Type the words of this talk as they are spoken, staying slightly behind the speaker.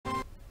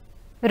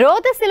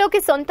రోదసిలోకి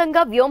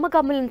సొంతంగా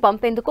వ్యోమగాములను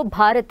పంపేందుకు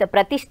భారత్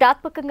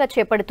ప్రతిష్టాత్మకంగా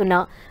చేపడుతున్న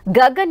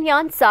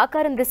గగన్యాన్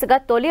సాకారం దిశగా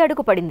తొలి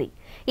అడుగు పడింది.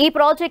 ఈ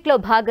ప్రాజెక్టులో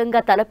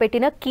భాగంగా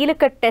తలపెట్టిన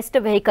కీలక టెస్ట్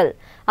వెహికల్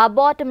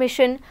అబార్ట్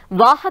మిషన్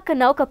వాహక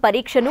నౌక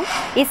పరీక్షను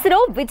ఇస్రో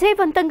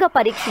విజయవంతంగా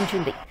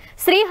పరీక్షించింది.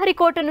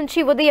 శ్రీహరికోట నుంచి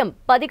ఉదయం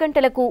 10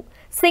 గంటలకు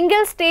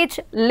సింగిల్ స్టేజ్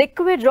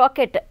లిక్విడ్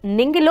రాకెట్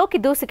నింగిలోకి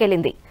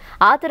దూసుకెళ్లింది.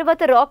 ఆ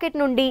తర్వాత రాకెట్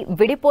నుండి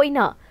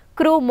విడిపోయిన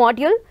క్రూ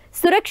మాడ్యూల్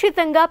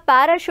సురక్షితంగా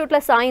పారాషూట్ల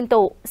సాయంతో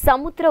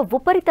సముద్ర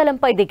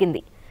ఉపరితలంపై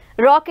దిగింది.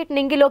 రాకెట్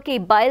నింగిలోకి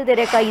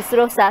బయలుదేరాక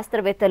ఇస్రో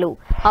శాస్త్రవేత్తలు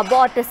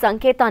అబార్ట్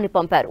సంకేతాన్ని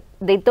పంపారు.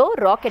 దీంతో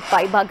రాకెట్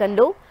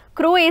పైభాగంలో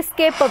క్రూ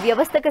ఎస్కేప్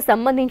వ్యవస్థకు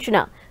సంబంధించిన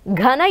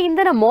ఘన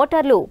ఇంధన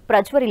మోటార్లు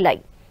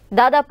ప్రజ్వరిల్లాయి.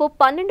 దాదాపు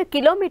 12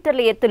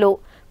 కిలోమీటర్ల ఎత్తులో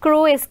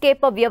క్రూ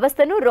ఎస్కేప్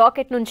వ్యవస్థను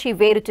రాకెట్ నుంచి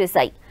వేరు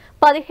చేశాయి.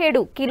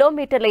 17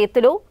 కిలోమీటర్ల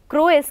ఎత్తులో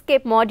crew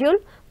escape module,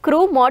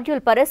 crew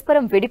module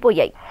పరస్పరం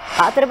విడిపోయాయి.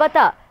 ఆ తర్వాత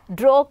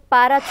డ్రోగ్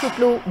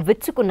పారాచూట్లు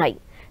విచ్చుకున్నాయి.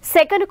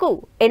 సెకనుకు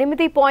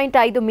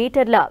 8.5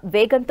 మీటర్ల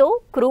వేగంతో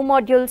క్రూ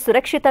మాడ్యూల్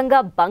సురక్షితంగా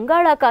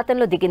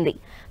బంగాళాఖాతంలో దిగింది.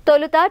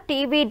 తొలుత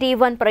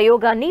TV-D1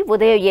 ప్రయోగాన్ని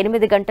ఉదయం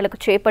 8 గంటలకు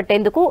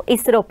చేపట్టేందుకు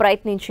ఇస్రో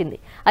ప్రయత్నించింది.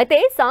 అయితే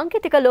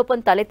సాంకేతిక లోపం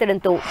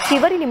తలెత్తడంతో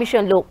చివరి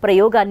నిమిషంలో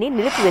ప్రయోగాన్ని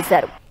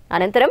నిలిపివేశారు.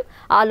 అనంతరం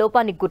ఆ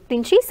లోపాన్ని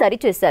గుర్తించి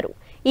సరిచేశారు.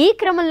 ఈ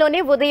క్రమంలోనే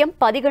ఉదయం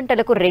 10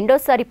 గంటలకు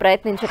రెండోసారి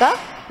ప్రయత్నించగా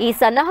ఈ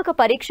సన్నాహక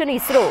పరీక్షను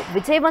ఇస్రో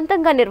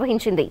విజయవంతంగా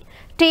నిర్వహించింది.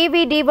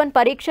 TV-D1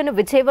 పరీక్షను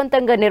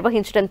విజయవంతంగా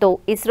నిర్వహించడంతో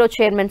ఇస్రో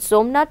చైర్మన్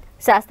సోమనాథ్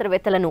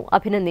శాస్త్రవేత్తలను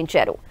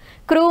అభినందించారు.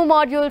 క్రూ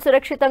మాడ్యూల్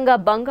సురక్షితంగా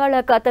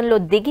బంగాళాఖాతంలో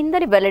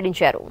దిగిందని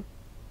వెల్లడించారు.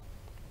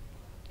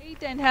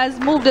 And has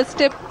moved a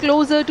step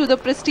closer to the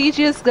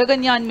prestigious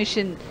Gaganyan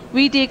mission.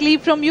 We take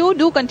leave from you.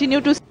 Do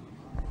continue to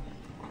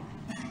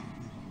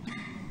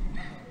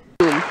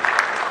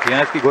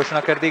की घोषणा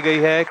कर दी गई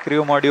है।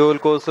 क्रू मॉड्यूल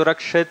को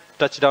सुरक्षित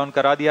टचडाउन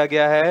करा दिया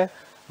गया है।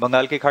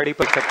 बंगाल की खाड़ी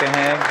पर सकते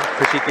हैं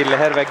खुशी की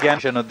लहर।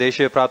 वैज्ञानिक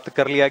उद्देश्य प्राप्त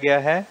कर लिया गया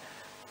है।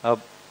 अब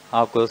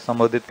आपको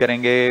संबोधित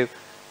करेंगे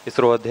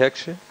इसरो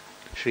अध्यक्ष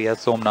Shri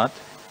S Somnath.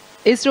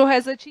 ISRO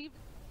has achieved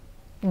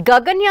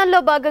గగన్యాన్లో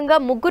భాగంగా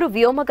 3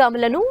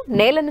 వ్యోమగాములను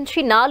నేల నుంచి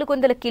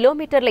 400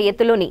 కిలోమీటర్ల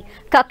ఎత్తులోని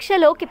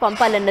కక్షలోకి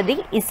పంపాలన్నది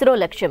ఇస్రో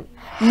లక్ష్యం.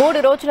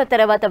 3 రోజుల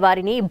తర్వాత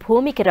వారిని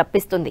భూమికి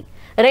రప్పిస్తుంది.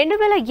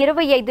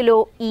 2025లో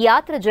ఈ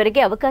యాత్ర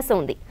జరిగే అవకాశం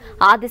ఉంది.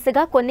 ఆ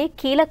దిశగా కొన్ని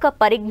కీలక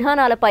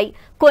పరిజ్ఞానాలపై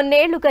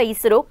కొన్నేళ్లుగా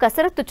ఇస్రో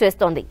కసరత్తు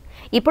చేస్తోంది.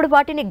 ఇప్పుడు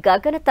వాటిని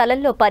గగన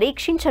తలంలో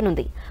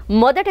పరీక్షించనుంది.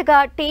 మొదటగా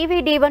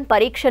TV-D1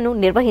 పరీక్షను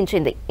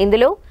నిర్వహించింది.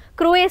 ఇందులో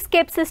క్రూ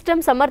ఎస్కేప్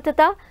సిస్టమ్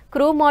సమర్థత,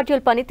 క్రూ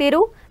మాడ్యూల్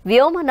పనితీరు,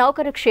 వ్యోమ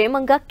నౌకను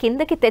క్షేమంగా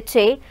కిందకి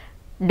తెచ్చే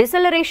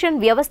డిసెలరేషన్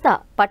వ్యవస్థ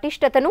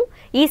పటిష్టతను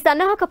ఈ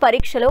సన్నాహక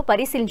పరీక్షలో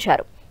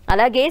పరిశీలించారు.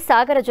 అలాగే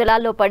సాగర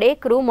జలాల్లో పడే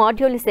క్రూ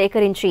మాడ్యూల్ని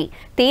సేకరించి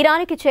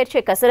తీరానికి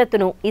చేర్చే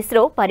కసరత్తును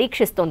ఇస్రో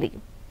పరీక్షిస్తోంది.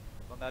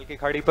 बंगाल की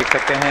खाड़ी पर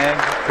सकते हैं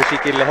खुशी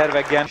की लहर।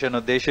 वैज्ञानिक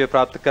उद्देश्य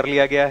प्राप्त कर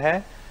लिया गया है।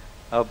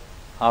 अब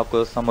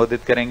आपको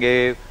संबोधित करेंगे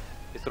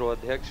इसरो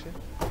अध्यक्ष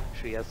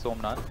Shri S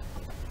Somnath.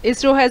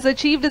 ISRO has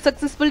achieved a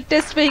successful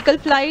test vehicle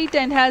flight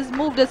and has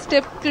moved a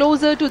step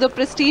closer to the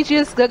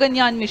prestigious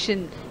Gaganyan mission.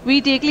 We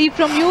take leave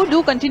from you. Do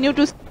continue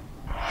to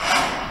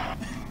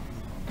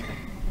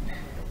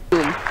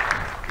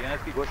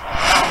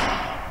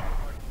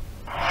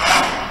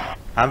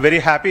I'm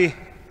very happy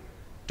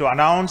to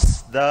announce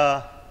the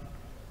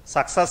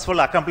successful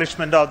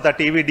accomplishment of the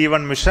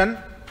TV-D1 mission.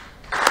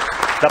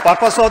 The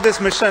purpose of this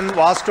mission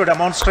was to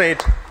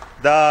demonstrate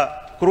the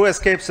crew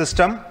escape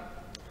system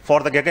for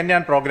the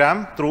Gaganyan program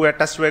through a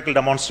test vehicle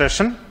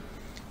demonstration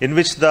in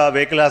which the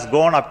vehicle has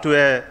gone up to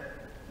a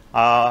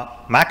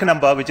Mach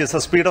number, which is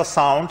the speed of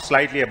sound,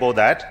 slightly above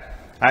that,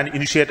 and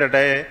initiated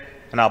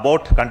an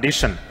abort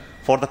condition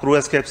for the crew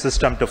escape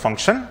system to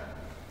function.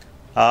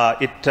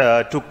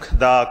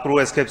 The crew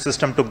escape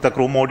system took the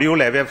crew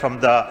module away from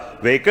the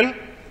vehicle,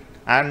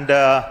 and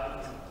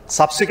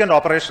subsequent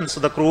operations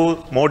of the crew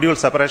module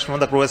separation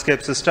from the crew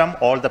escape system,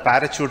 all the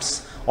parachutes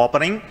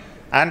opening,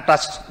 and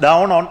touched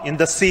down in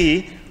the sea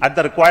at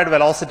the required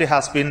velocity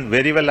has been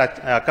very well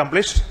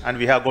accomplished, and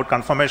we have got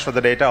confirmation of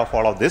the data of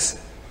all of this.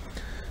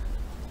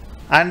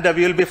 And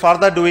we will be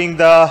further doing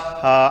the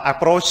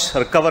approach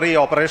recovery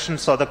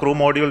operations of the crew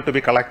module to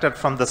be collected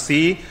from the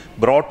sea,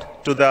 brought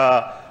to the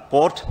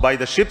port by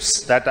the ships.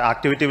 That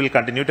activity will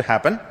continue to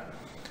happen.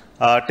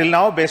 Till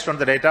now, based on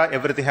the data,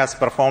 everything has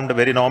performed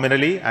very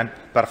nominally and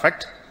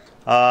perfect.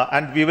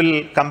 And we will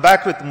come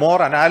back with more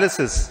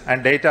analysis and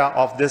data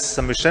of this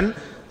mission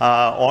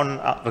on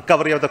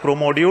recovery of the crew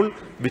module,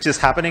 which is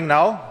happening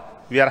now.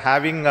 We are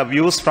having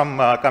views from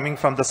coming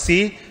from the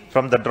sea,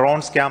 from the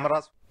drones,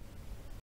 cameras.